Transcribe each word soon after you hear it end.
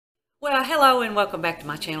Well, hello and welcome back to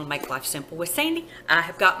my channel, Make Life Simple with Sandy. I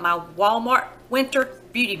have got my Walmart Winter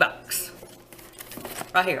Beauty Box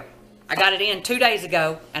right here. I got it in 2 days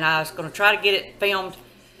ago and I was going to try to get it filmed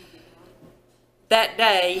that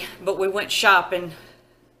day, but we went shopping.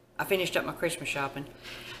 I finished up my Christmas shopping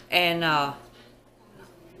and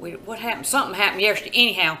what happened? Something happened yesterday.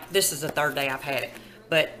 Anyhow, this is the third day I've had it,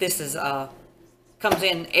 but this is comes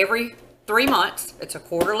in every 3 months. It's a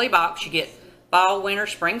quarterly box. You get fall, winter,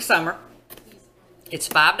 spring, summer. It's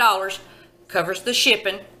 $5. Covers the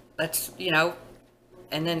shipping. That's, you know,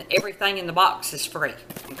 and then everything in the box is free.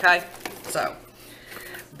 Okay? So,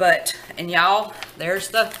 but, and y'all, there's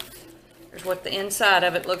what the inside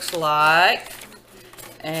of it looks like.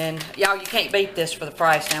 And y'all, you can't beat this for the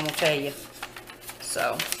price, I'm gonna tell you.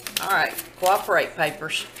 So, alright, cooperate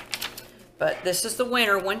papers. But this is the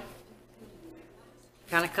winter one.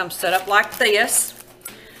 Kind of comes set up like this.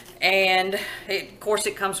 And of course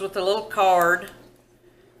it comes with a little card.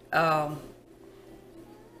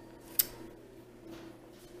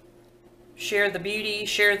 Share the beauty,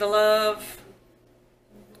 share the love.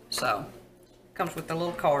 So, comes with a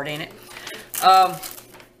little card in it.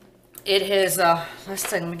 It has, let's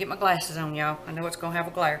see, let me get my glasses on, y'all. I know it's going to have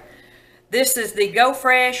a glare. This is the Go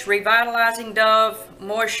Fresh Revitalizing Dove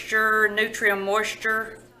Moisture, Nutrient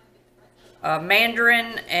Moisture,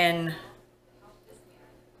 Mandarin and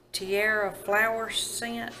Tiara flower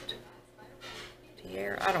scent.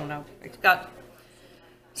 Tiara, I don't know. It's got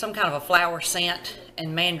some kind of a flower scent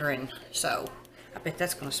and mandarin. So, I bet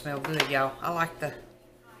that's going to smell good, y'all. I like the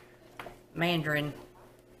mandarin.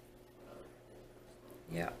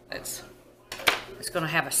 Yeah, it's going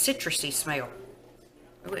to have a citrusy smell.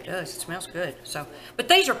 Oh, it does. It smells good. So, but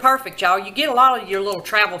these are perfect, y'all. You get a lot of your little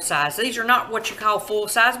travel size. These are not what you call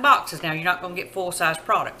full-size boxes now. You're not going to get full-size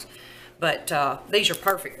products. But these are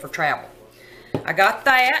perfect for travel. I got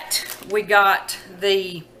that. We got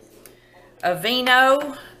the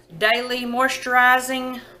Aveeno Daily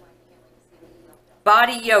Moisturizing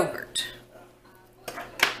Body Yogurt.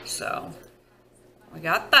 So, we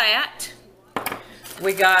got that.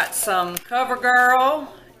 We got some CoverGirl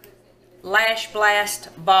Lash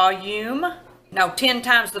Blast Volume. No, 10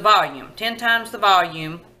 times the volume. 10 times the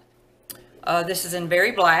volume. This is in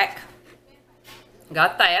Berry Black.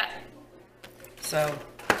 Got that. So,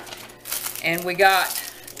 and we got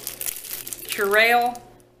Curel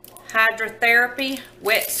Hydrotherapy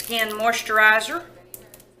Wet Skin Moisturizer.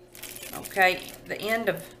 Okay, the end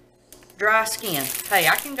of dry skin. Hey,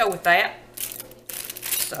 I can go with that.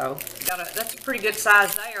 So, that's a pretty good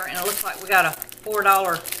size there, and it looks like we got a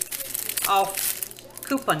 $4 off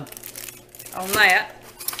coupon on that.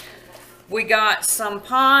 We got some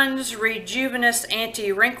Pond's Rejuvenous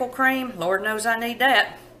Anti-Wrinkle Cream. Lord knows I need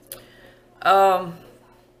that.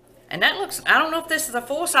 And that looks, I don't know if this is a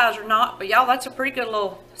full size or not, but y'all, that's a pretty good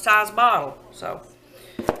little size bottle. So,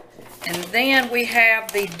 and then we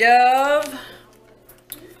have the Dove.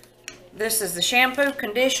 This is the shampoo,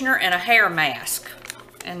 conditioner, and a hair mask.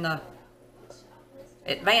 And the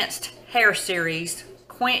Advanced Hair Series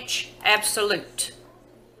Quench Absolute.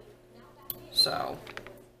 So,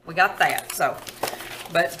 we got that. So,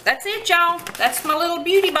 but that's it, y'all. That's my little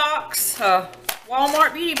beauty box.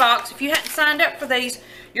 Walmart beauty box. If you hadn't signed up for these,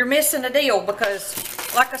 you're missing a deal because,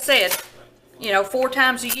 like I said, you know, 4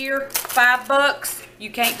 times a year, $5, you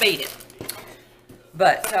can't beat it.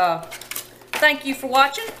 But thank you for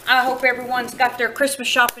watching. I hope everyone's got their Christmas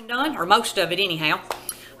shopping done, or most of it anyhow.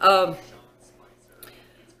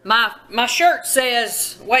 My shirt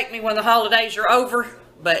says, "Wake me when the holidays are over,"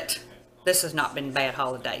 but this has not been a bad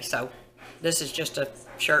holiday, so this is just a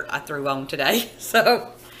shirt I threw on today.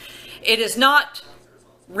 So it is not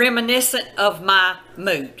reminiscent of my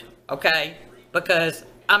mood, okay? Because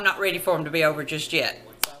I'm not ready for them to be over just yet.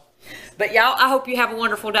 But y'all, I hope you have a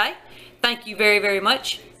wonderful day. Thank you very, very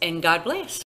much, and God bless.